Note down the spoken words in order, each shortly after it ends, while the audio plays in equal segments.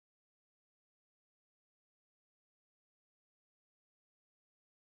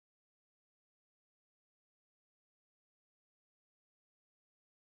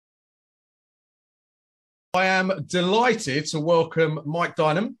I am delighted to welcome Mike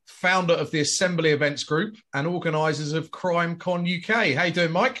Dynan, founder of the Assembly Events Group and organisers of CrimeCon UK. How you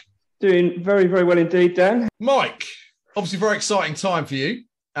doing, Mike? Doing very, very well indeed, Dan. Mike, obviously very exciting time for you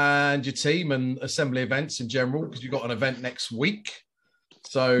and your team and Assembly Events in general, because you've got an event next week.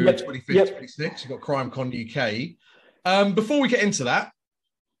 So 25th, 26th, you've got CrimeCon UK. Before we get into that,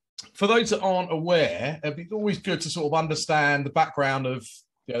 for those that aren't aware, it's always good to sort of understand the background of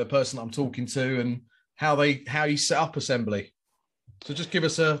the person I'm talking to and how you set up Assembly. So just give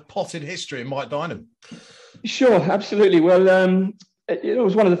us a potted history of Mike Dynan. Sure, absolutely. Well, I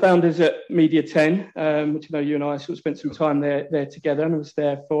was one of the founders at Media 10, which I know you and I sort of spent some time there together, and I was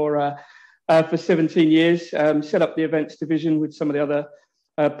there for 17 years. Set up the events division with some of the other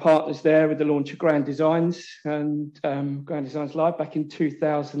partners there with the launch of Grand Designs and Grand Designs Live back in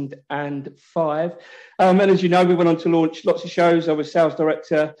 2005. And as you know, we went on to launch lots of shows. I was sales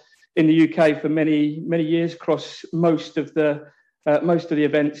director in the UK for many years across most of the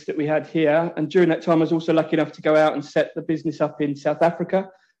events that we had here. And during that time, I was also lucky enough to go out and set the business up in South Africa,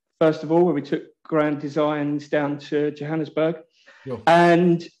 first of all, where we took Grand Designs down to Johannesburg. Sure.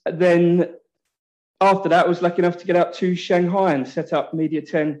 And then after that, I was lucky enough to get out to Shanghai and set up Media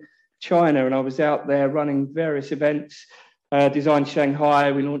 10 China. And I was out there running various events, Design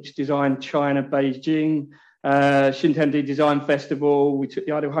Shanghai, we launched Design China, Beijing, Xintiandi Design Festival. We took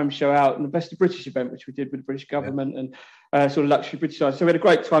the Ideal Home Show out and the Best of British event, which we did with the British government and sort of luxury British side. So we had a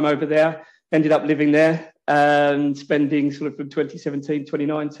great time over there, ended up living there and spending sort of from 2017,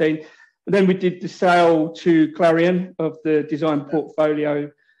 2019. And then we did the sale to Clarion of the design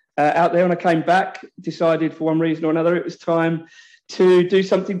portfolio out there. And I came back, decided for one reason or another, it was time to do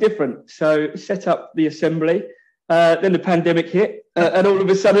something different. So set up the Assembly. Then the pandemic hit, and all of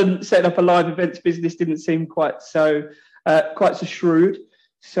a sudden, setting up a live events business didn't seem quite so shrewd.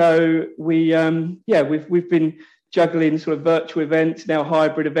 So we've been juggling sort of virtual events, now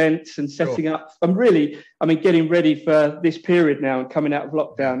hybrid events, and setting up. Getting ready for this period now and coming out of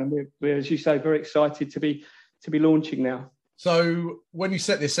lockdown. And we're, as you say, very excited to be launching now. So when you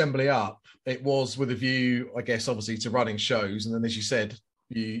set the Assembly up, it was with a view, I guess, obviously to running shows, and then as you said,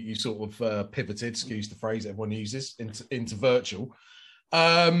 you sort of pivoted, excuse the phrase everyone uses, into virtual.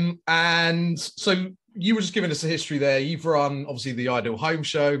 And so you were just giving us a history there. You've run, obviously, the Ideal Home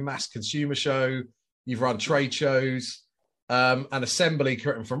Show, Mass Consumer Show. You've run trade shows. And Assembly,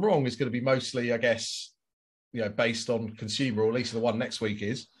 correct me if I'm wrong, is going to be mostly, I guess, based on consumer, or at least the one next week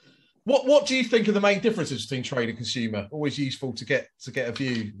is. What do you think are the main differences between trade and consumer? Always useful to get a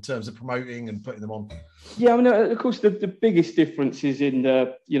view in terms of promoting and putting them on. Yeah, of course, the biggest difference is in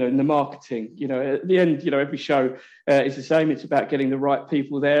the marketing. At the end, every show is the same. It's about getting the right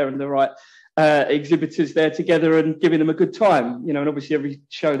people there and the right exhibitors there together and giving them a good time. And obviously every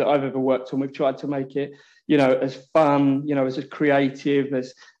show that I've ever worked on, we've tried to make it, as fun, as creative,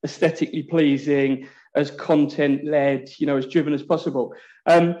 as aesthetically pleasing, as content-led, as driven as possible.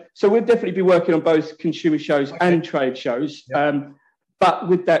 So we'll definitely be working on both consumer shows and trade shows, but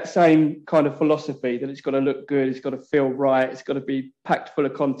with that same kind of philosophy that it's got to look good, it's got to feel right, it's got to be packed full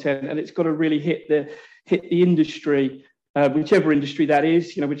of content, and it's got to really hit the industry, whichever industry that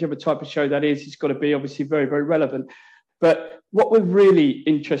is, whichever type of show that is, it's got to be obviously very, very relevant. But what we're really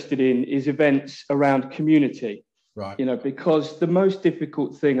interested in is events around community. Right. Because the most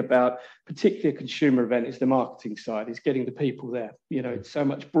difficult thing about particularly a consumer event is the marketing side, is getting the people there. It's so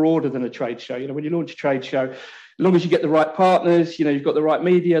much broader than a trade show. When you launch a trade show, as long as you get the right partners, you've got the right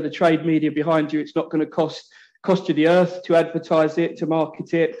media, the trade media behind you, it's not going to cost you the earth to advertise it, to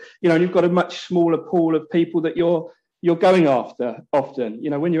market it. And you've got a much smaller pool of people that you're going after often.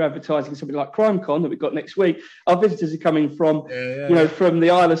 When you're advertising something like CrimeCon that we've got next week, our visitors are coming from, from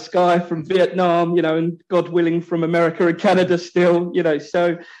the Isle of Skye, from Vietnam, and God willing from America and Canada still,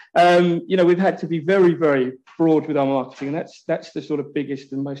 So, we've had to be very, very broad with our marketing, and that's the sort of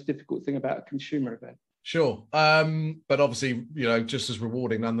biggest and most difficult thing about a consumer event. Sure. But obviously, just as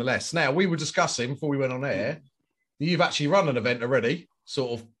rewarding nonetheless. Now, we were discussing before we went on air, you've actually run an event already,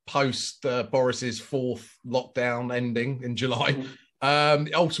 sort of post Boris's fourth lockdown ending in July,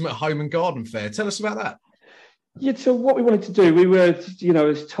 the Ultimate Home and Garden Fair. Tell us about that. Yeah, so what we wanted to do, we were,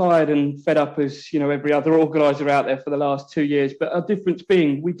 as tired and fed up as, every other organiser out there for the last 2 years. But our difference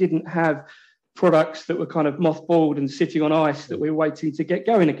being we didn't have products that were kind of mothballed and sitting on ice that we were waiting to get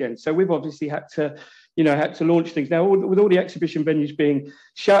going again. So we've obviously had to launch things. Now, with all the exhibition venues being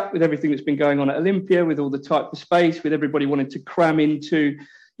shut, with everything that's been going on at Olympia, with all the type of space, with everybody wanting to cram into,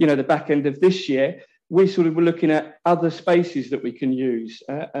 the back end of this year, we sort of were looking at other spaces that we can use.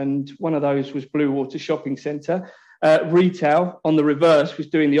 And one of those was Blue Water Shopping Centre. Retail, on the reverse, was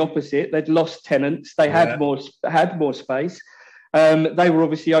doing the opposite. They'd lost tenants. They had more space. They were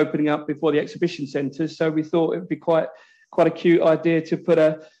obviously opening up before the exhibition centres, so we thought it would be quite a cute idea to put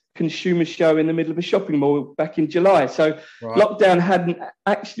a consumer show in the middle of a shopping mall back in July. So lockdown hadn't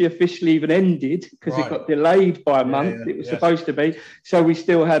actually officially even ended because it got delayed by a month. It was supposed to be. So we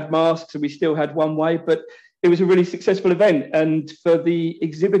still had masks and we still had one way, but it was a really successful event. And for the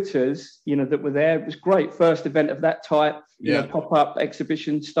exhibitors, that were there, it was great. First event of that type, pop-up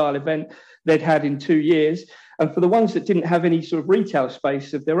exhibition style event they'd had in 2 years. And for the ones that didn't have any sort of retail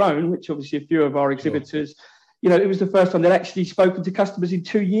space of their own, which obviously a few of our exhibitors, it was the first time they'd actually spoken to customers in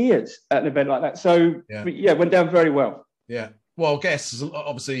 2 years at an event like that. So, it went down very well. Yeah. Well, I guess,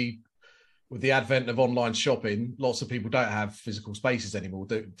 obviously, with the advent of online shopping, lots of people don't have physical spaces anymore,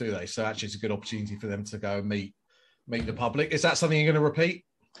 do they? So actually, it's a good opportunity for them to go and meet the public. Is that something you're going to repeat?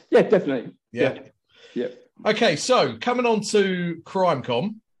 Yeah, definitely. Yeah. Okay, so coming on to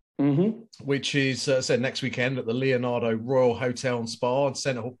CrimeCon, which is said next weekend at the Leonardo Royal Hotel and Spa in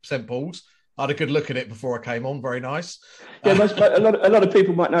St Paul's. I had a good look at it before I came on. Very nice. Yeah, a lot of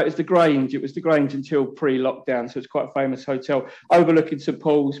people might know it's the Grange. It was the Grange until pre-lockdown, so it's quite a famous hotel overlooking St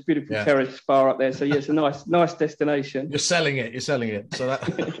Paul's. Beautiful terrace spa up there. So it's a nice destination. You're selling it. So that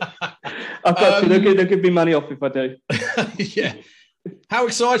I've got to. They'll give me money off if I do. Yeah. How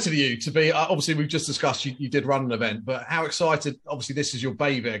excited are you to be? Obviously, we've just discussed you did run an event, but how excited? Obviously, this is your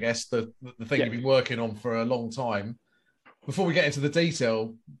baby, I guess, the thing you've been working on for a long time. Before we get into the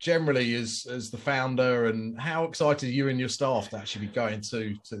detail, generally as the founder, and how excited are you and your staff to actually be going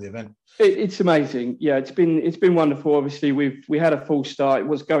to the event? It's amazing. Yeah, it's been wonderful. Obviously, we had a full start. It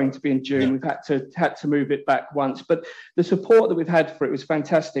was going to be in June. Yeah. We've had to move it back once, but the support that we've had for it was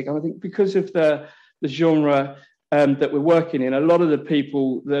fantastic. And I think because of the genre that we're working in, a lot of the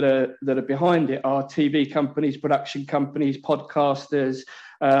people that are behind it are TV companies, production companies, podcasters,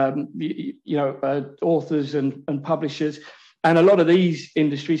 authors and publishers. And a lot of these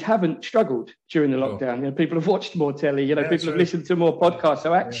industries haven't struggled during the lockdown. People have watched more telly, people have listened to more podcasts.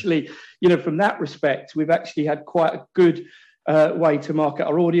 So actually, from that respect, we've actually had quite a good way to market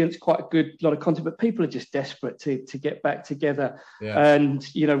our audience, quite a good lot of content, but people are just desperate to get back together. Yeah. And,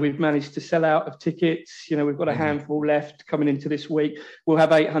 we've managed to sell out of tickets. We've got a handful left coming into this week. We'll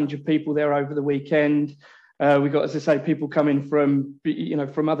have 800 people there over the weekend. We've got, as I say, people coming from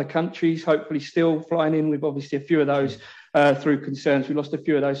other countries, hopefully still flying in. We've obviously a few of those through concerns. We lost a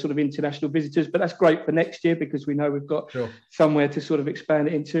few of those sort of international visitors, but that's great for next year because we know we've got somewhere to sort of expand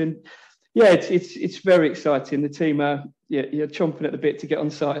it into. And yeah, it's very exciting. The team are you're chomping at the bit to get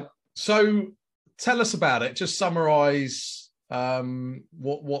on site. So tell us about it. Just summarise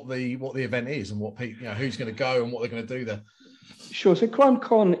what the event is and what people, who's going to go and what they're going to do there. Sure. So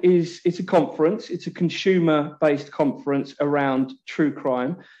CrimeCon it's a conference. It's a consumer-based conference around true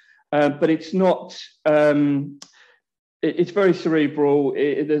crime, but it's not. It's very cerebral.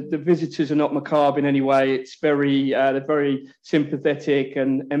 The visitors are not macabre in any way. It's they're very sympathetic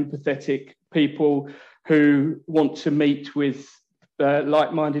and empathetic people who want to meet with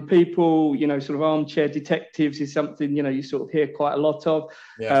like-minded people. Sort of armchair detectives is something you sort of hear quite a lot of.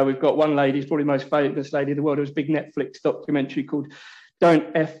 Yeah. We've got one lady, probably the most famous lady in the world. There was a big Netflix documentary called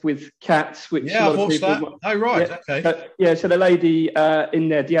 "Don't F with Cats," which I've watched that. Oh right, okay. So the lady in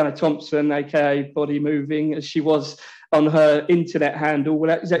there, Deanna Thompson, aka Body Moving, as she was on her internet handle,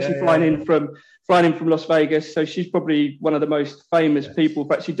 is actually flying in from Las Vegas. So she's probably one of the most famous people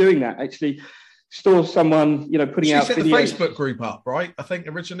for actually doing that. Actually, saw someone putting out. She set the Facebook group up, right? I think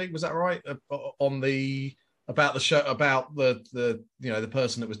originally, was that right? About the show, about the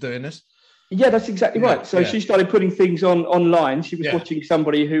person that was doing this. Yeah, that's exactly right. So she started putting things online. She was watching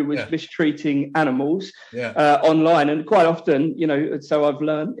somebody who was mistreating animals online, and quite often, so I've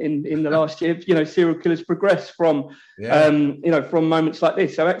learned in the last year, serial killers progress from from moments like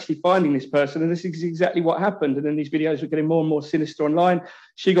this. So actually finding this person, and this is exactly what happened. And then these videos were getting more and more sinister online.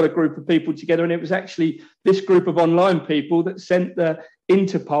 She got a group of people together, and it was actually this group of online people that sent the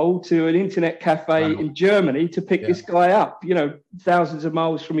Interpol to an internet cafe in Germany to pick this guy up, thousands of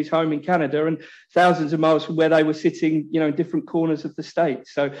miles from his home in Canada and thousands of miles from where they were sitting, in different corners of the state.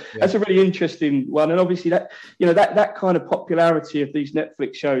 So that's a really interesting one. And obviously that kind of popularity of these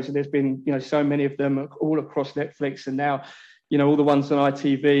Netflix shows, and there's been, so many of them all across Netflix, and now, all the ones on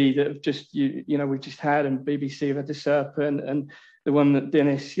ITV that have just, we've just had, and BBC have had The Serpent, and the one that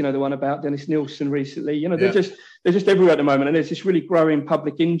Dennis, the one about Dennis Nilsson recently, they're just everywhere at the moment. And there's this really growing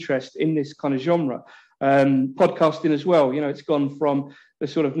public interest in this kind of genre. Podcasting as well, it's gone from the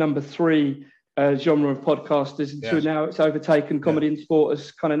sort of number 3 genre of podcasters to now it's overtaken comedy and sport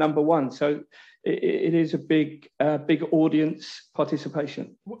as kind of number 1. So it is a big audience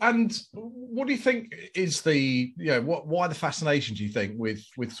participation. And what do you think is why the fascination, do you think,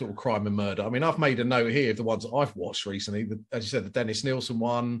 with sort of crime and murder? I mean, I've made a note here of the ones that I've watched recently. As you said, the Dennis Nielsen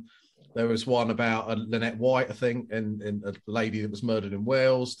one. There was one about Lynette White, I think, and a lady that was murdered in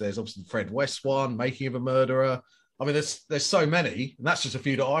Wales. There's obviously the Fred West one, Making of a Murderer. I mean, there's so many, and that's just a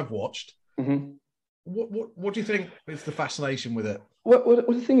few that I've watched. Mm-hmm. What do you think is the fascination with it? Well,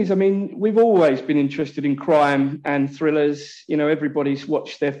 the thing is, I mean, we've always been interested in crime and thrillers. You know, everybody's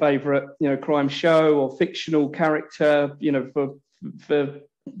watched their favourite, crime show or fictional character, for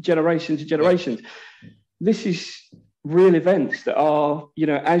generations and generations. Yeah. This is real events that are,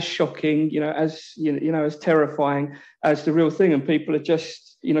 as shocking, as terrifying as the real thing, and people are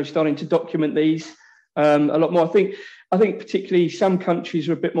just, starting to document these a lot more. I think particularly some countries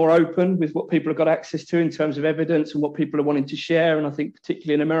are a bit more open with what people have got access to in terms of evidence and what people are wanting to share. And I think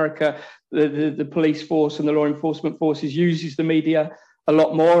particularly in America, the police force and the law enforcement forces uses the media a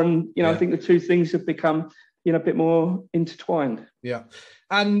lot more. And, I think the two things have become, a bit more intertwined. Yeah.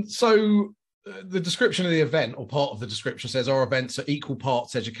 And so the description of the event, or part of the description, says our events are equal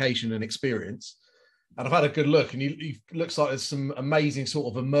parts education and experience. And I've had a good look, and it looks like there's some amazing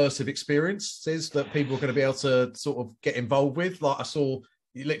sort of immersive experiences that people are going to be able to sort of get involved with. Like I saw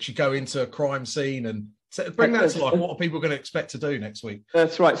you literally go into a crime scene and bring that to life. What are people going to expect to do next week?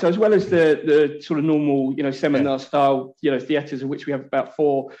 That's right. So as well as the sort of normal, seminar style, theatres, of which we have about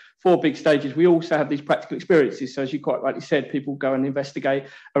four big stages, we also have these practical experiences. So as you quite rightly said, people go and investigate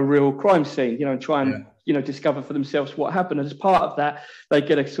a real crime scene, and try and, discover for themselves what happened. And as part of that, they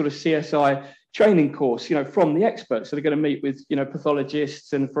get a sort of CSI training course, from the experts. So they're going to meet with,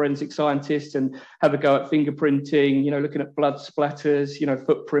 pathologists and forensic scientists and have a go at fingerprinting, looking at blood splatters,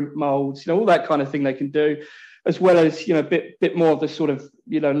 footprint molds, all that kind of thing they can do, as well as, a bit more of the sort of,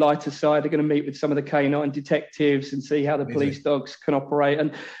 lighter side. They're going to meet with some of the canine detectives and see how the police dogs can operate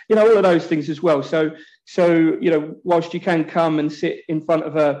and, all of those things as well. So, whilst you can come and sit in front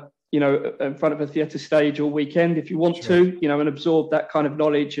of a theatre stage all weekend if you want to, and absorb that kind of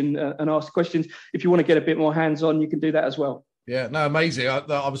knowledge and ask questions. If you want to get a bit more hands-on, you can do that as well. Yeah, no, amazing.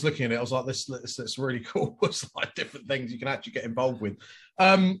 I was looking at it. I was like, this really cool. It's like different things you can actually get involved with.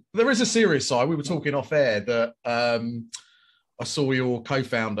 There is a serious side. We were talking off air that I saw your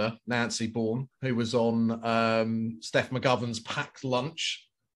co-founder, Nancy Bourne, who was on Steph McGovern's Packed Lunch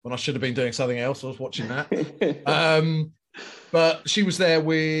when I should have been doing something else. I was watching that. But she was there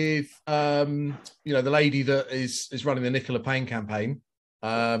with, the lady that is running the Nicola Payne campaign,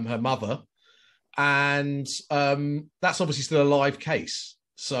 her mother, and that's obviously still a live case.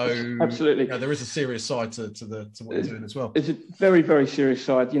 So absolutely, there is a serious side to what you're doing as well. It's a very, very serious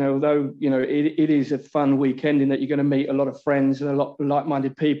side. Although it is a fun weekend in that you're going to meet a lot of friends and a lot of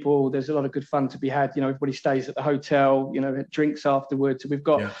like-minded people. There's a lot of good fun to be had. Everybody stays at the hotel. Drinks afterwards. We've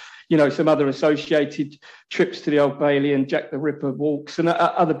got. Some other associated trips to the Old Bailey and Jack the Ripper walks and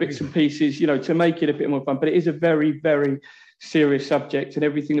other bits and pieces, to make it a bit more fun. But it is a very, very serious subject, and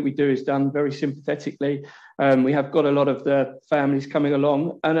everything that we do is done very sympathetically. We have got a lot of the families coming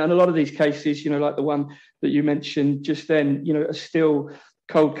along, and a lot of these cases, like the one that you mentioned just then, are still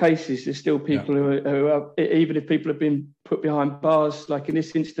cold cases. There's still people who are, even if people have been put behind bars, like in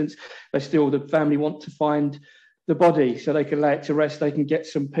this instance, the family want to find the body so they can lay it to rest, they can get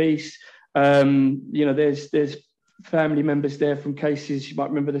some peace. There's family members there from cases. You might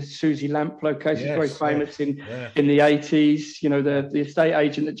remember the Susie Lamplow case, very famous in the 80s. The estate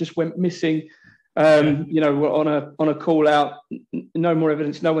agent that just went missing, on a call out, no more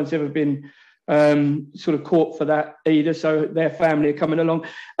evidence. No one's ever been sort of caught for that either. So their family are coming along,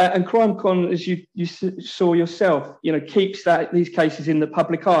 and CrimeCon, as you saw yourself, keeps these cases in the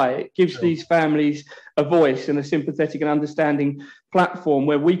public eye. It gives these families a voice and a sympathetic and understanding platform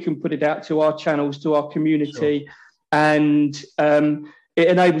where we can put it out to our channels, to our community, and it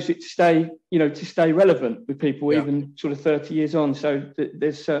enables it to stay relevant with people even sort of 30 years on. So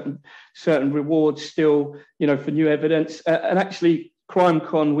there's certain rewards still, for new evidence, and actually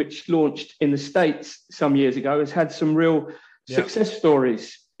CrimeCon, which launched in the States some years ago, has had some real success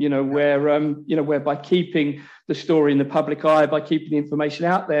stories, where by keeping the story in the public eye, by keeping the information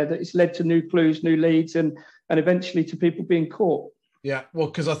out there, that it's led to new clues, new leads, and eventually to people being caught. Yeah, well,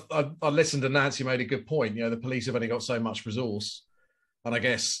 because I listened to Nancy, made a good point. The police have only got so much resource. And I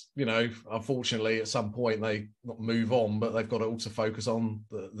guess, unfortunately, at some point they not move on, but they've got to also focus on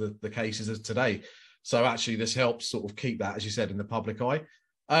the cases of today. So actually, this helps sort of keep that, as you said, in the public eye.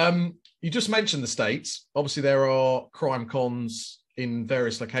 You just mentioned the States. Obviously, there are crime cons in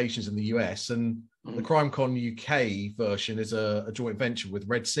various locations in the US, and the CrimeCon UK version is a joint venture with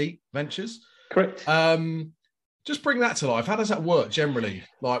Red Seat Ventures. Correct. Just bring that to life. How does that work generally?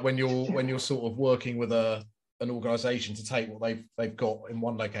 Like when you're sort of working with an organisation to take what they've got in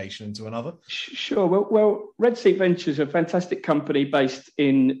one location into another? Sure. Well, Red Seat Ventures are a fantastic company based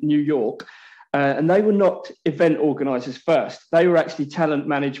in New York, and they were not event organisers first. They were actually talent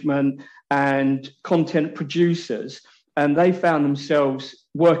management and content producers, and they found themselves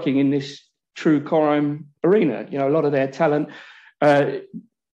working in this true crime arena. A lot of their talent, a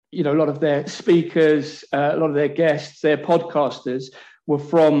lot of their speakers, a lot of their guests, their podcasters were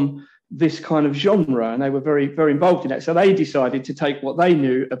from this kind of genre, and they were very, very involved in that. So they decided to take what they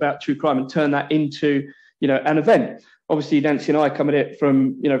knew about true crime and turn that into, an event. Obviously, Nancy and I come at it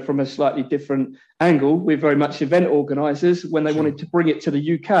from a slightly different angle. We're very much event organisers. When they wanted to bring it to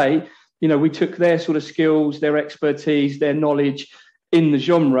the UK, we took their sort of skills, their expertise, their knowledge in the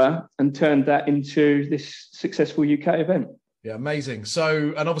genre and turned that into this successful UK event. Yeah, amazing.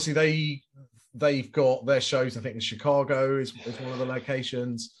 So, and obviously they've got their shows, I think in Chicago is one of the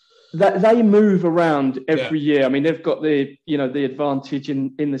locations. That they move around every year. I mean, they've got the advantage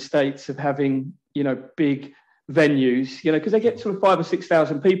in the States of having, big venues, because they get sort of 5,000 or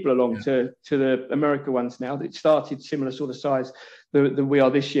 6,000 people along to the America ones now. It started similar sort of size than we are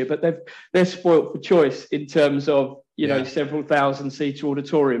this year, but they're spoilt for choice in terms of, several thousand seater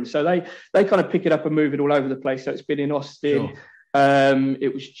auditoriums. So they kind of pick it up and move it all over the place. So it's been in Austin. Sure.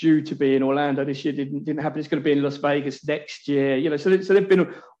 It was due to be in Orlando this year, didn't happen. It's going to be in Las Vegas next year, so they've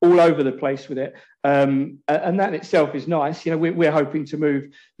been all over the place with it, and that in itself is nice. We're hoping to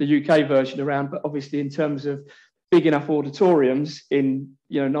move the UK version around, but obviously in terms of big enough auditoriums in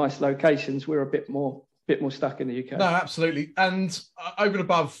nice locations, we're a bit more stuck in the UK. No, absolutely. And over and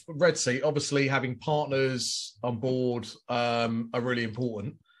above Red Seat, obviously having partners on board are really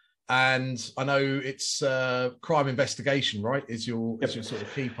important. And I know it's Crime Investigation, right? Is your sort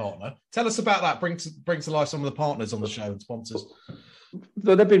of key partner. Tell us about that. Bring to life some of the partners on the show and sponsors.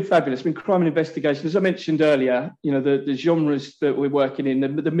 They've been fabulous. I mean, Crime Investigation, as I mentioned earlier, the genres that we're working in,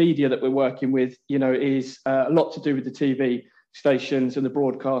 the media that we're working with, is a lot to do with the TV stations and the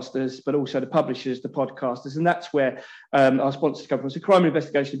broadcasters, but also the publishers, the podcasters, and that's where our sponsors come from. So Crime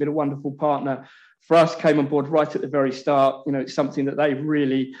Investigation has been a wonderful partner for us, came on board right at the very start. It's something that they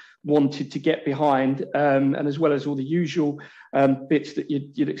really wanted to get behind, and as well as all the usual bits that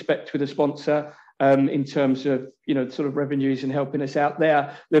you'd expect with a sponsor in terms of sort of revenues and helping us out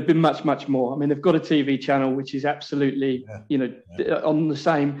there. There've been much more. I mean, they've got a TV channel which is absolutely on the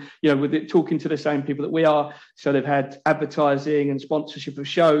same, with it, talking to the same people that we are. So they've had advertising and sponsorship of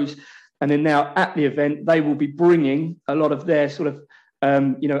shows, and then now at the event they will be bringing a lot of their sort of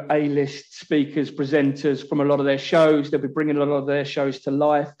A-list speakers, presenters from a lot of their shows. They'll be bringing a lot of their shows to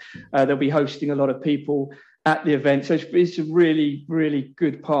life. They'll be hosting a lot of people at the event. So it's a really, really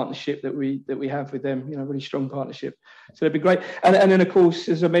good partnership that we have with them, really strong partnership. So it'd be great. And then, of course,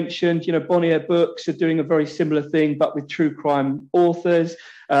 as I mentioned, Bonnier Books are doing a very similar thing, but with true crime authors.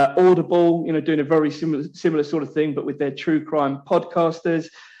 Audible, doing a very similar sort of thing, but with their true crime podcasters.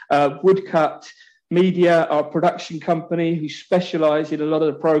 Woodcut Media, our production company, who specialise in a lot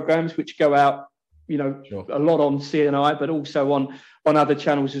of the programmes which go out, a lot on CNI, but also on other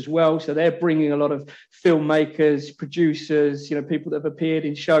channels as well. So they're bringing a lot of filmmakers, producers, people that have appeared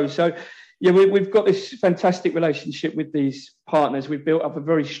in shows. So we've got this fantastic relationship with these partners. We've built up a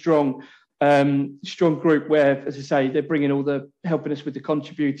very strong group where, as I say, they're bringing helping us with the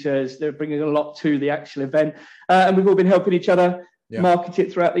contributors. They're bringing a lot to the actual event, and we've all been helping each other market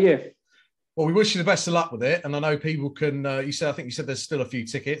it throughout the year. Well, we wish you the best of luck with it, and I know people can. I think you said there's still a few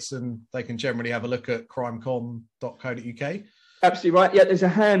tickets, and they can generally have a look at crimecom.co.uk. Absolutely right. Yeah, there's a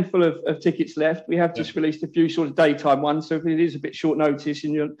handful of tickets left. We have just released a few sort of daytime ones, so if it is a bit short notice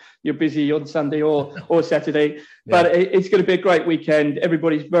and you're busy on Sunday or Saturday, but it's going to be a great weekend.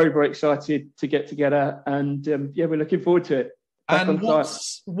 Everybody's very, very excited to get together, and we're looking forward to it. And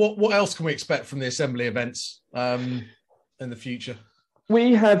what else can we expect from the assembly events in the future?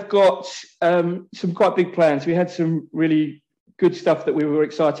 We have got some quite big plans. We had some really good stuff that we were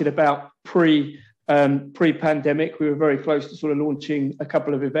excited about pre-pandemic. We were very close to sort of launching a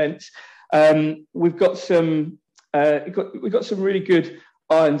couple of events. We've got some really good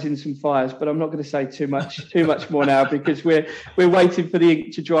irons in some fires, but I'm not going to say too much more now because we're waiting for the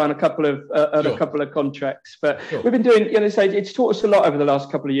ink to dry on a couple of contracts. But we've been doing, it's taught us a lot over the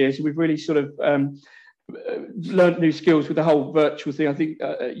last couple of years. We've really sort of learned new skills with the whole virtual thing. I think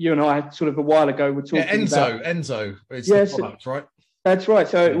you and I sort of a while ago were talking about Enzo is the product, right? That's right.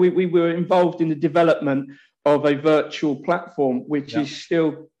 So we were involved in the development of a virtual platform, which is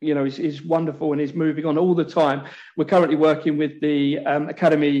still, is wonderful and is moving on all the time. We're currently working with the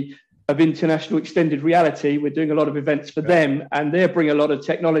Academy of international extended reality. We're doing a lot of events for them, and they bring a lot of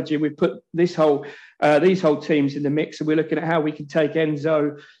technology. We've put these whole teams in the mix, and we're looking at how we can take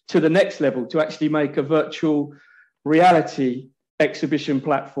Enzo to the next level to actually make a virtual reality exhibition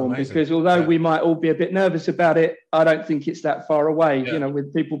platform. Amazing. Because although we might all be a bit nervous about it, I don't think it's that far away. You know,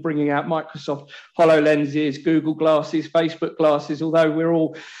 with people bringing out Microsoft HoloLenses, Google glasses, Facebook glasses, although we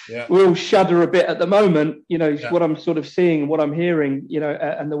all shudder a bit at the moment, you know, what I'm sort of seeing, what I'm hearing, you know,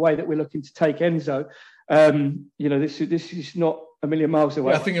 and the way that we're looking to take Enzo, you know, this is not a million miles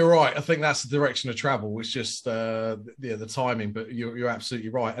away. I think you're right. I think that's the direction of travel. It's just the timing, but you're absolutely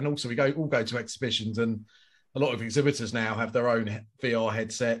right. And also we all go to exhibitions, and a lot of exhibitors now have their own VR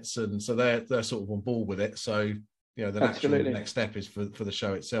headsets, and so they're sort of on board with it. So, you know, the natural next step is for the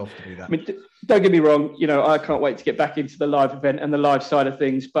show itself to do that. I mean, don't get me wrong, you know, I can't wait to get back into the live event and the live side of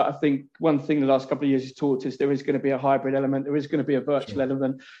things. But I think one thing the last couple of years has taught us, there is going to be a hybrid element. There is going to be a virtual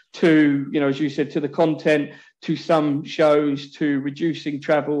element to, you know, as you said, to the content, to some shows, to reducing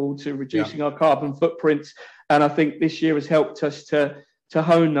travel, to reducing our carbon footprints. And I think this year has helped us to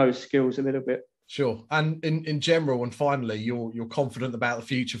hone those skills a little bit. Sure. And in general, and finally, you're confident about the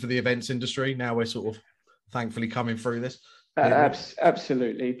future for the events industry. Now we're sort of thankfully coming through this.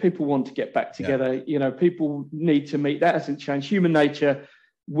 Absolutely. People want to get back together. You know, people need to meet. That hasn't changed. Human nature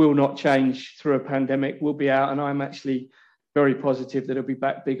will not change through a pandemic. We'll be out, and I'm actually very positive that it'll be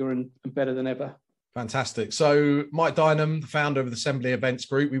back bigger and better than ever. Fantastic. So Mike Dynan, the founder of the Assembly Events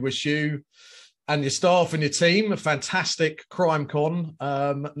Group, we wish you and your staff and your team a fantastic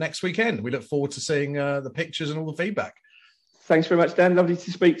CrimeCon next weekend. We look forward to seeing the pictures and all the feedback. Thanks very much, Dan. Lovely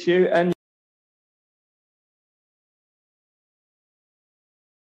to speak to you. And